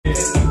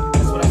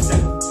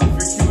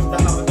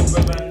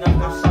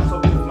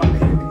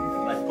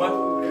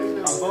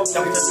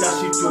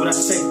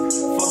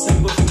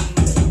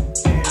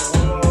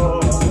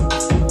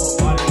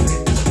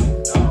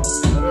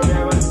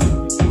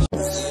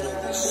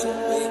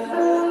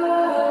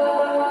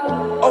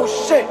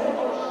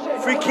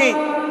Free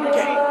Keem.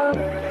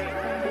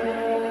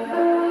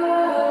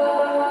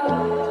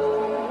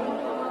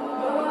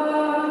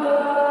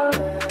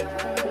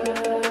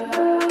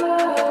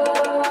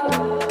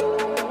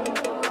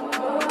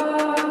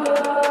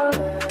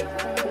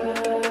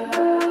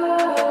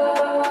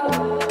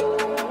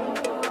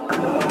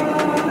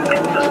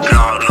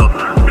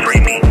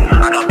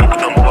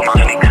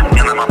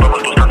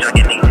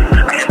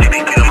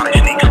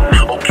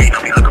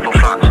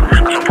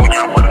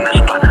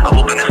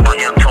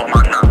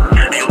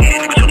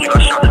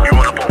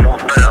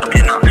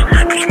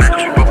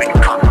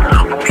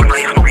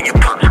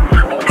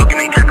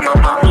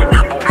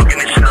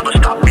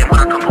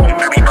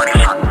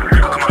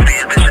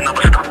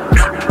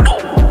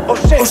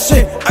 Oh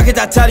shit, I get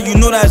that title, you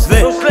know that's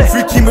lit.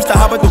 Free Keem, Mr.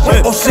 Hop at the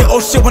whip. Oh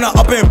shit, when I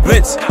up in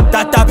blitz.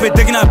 That bitch,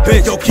 digging that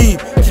bitch. Yo,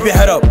 Keem, keep your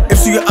head up.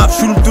 If you get up,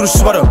 shoot him through the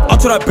sweater. I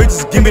told that bitch,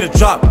 just give me the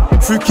drop.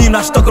 Free Keem,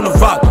 not stuck on the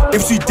rock.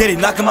 If you did it,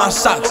 knock him out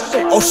socks.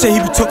 Oh shit, he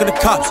be talking to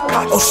cops.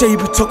 Oh shit, he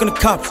be talking to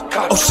cops.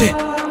 Oh shit.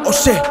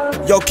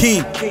 Yo,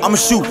 Keem, I'ma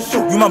shoot.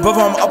 You my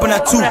brother, I'm up in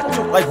that too.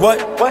 Like what?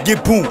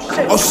 Get boom.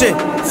 Oh shit,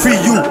 free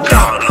you.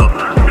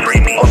 Free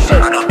me.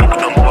 I got booked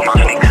them over my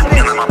sneaks.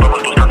 And my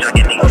brother don't stop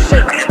jacking me. I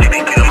can't dig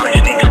into my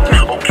sneaks.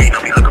 Okay,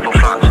 now we looking for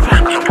flots.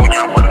 I support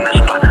y'all in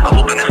this spot. I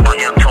hope in this spot,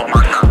 yeah, I'm talking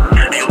my son.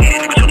 Yo, he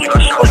didn't even show you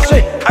got shot. Oh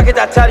shit, I get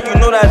that title, you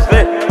know that's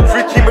lit.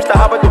 Free Keem, Mr.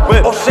 Hop at the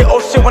whip. Oh shit,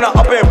 when I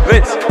up in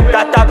blitz.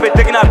 That bitch,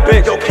 digging that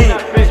bitch. Yo, Keem,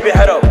 keep your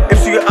head up.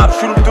 If you get up,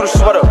 shoot him through the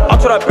sweater. I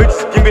told that bitch,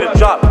 just give me the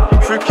drop.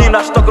 Free Keem,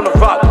 not stuck on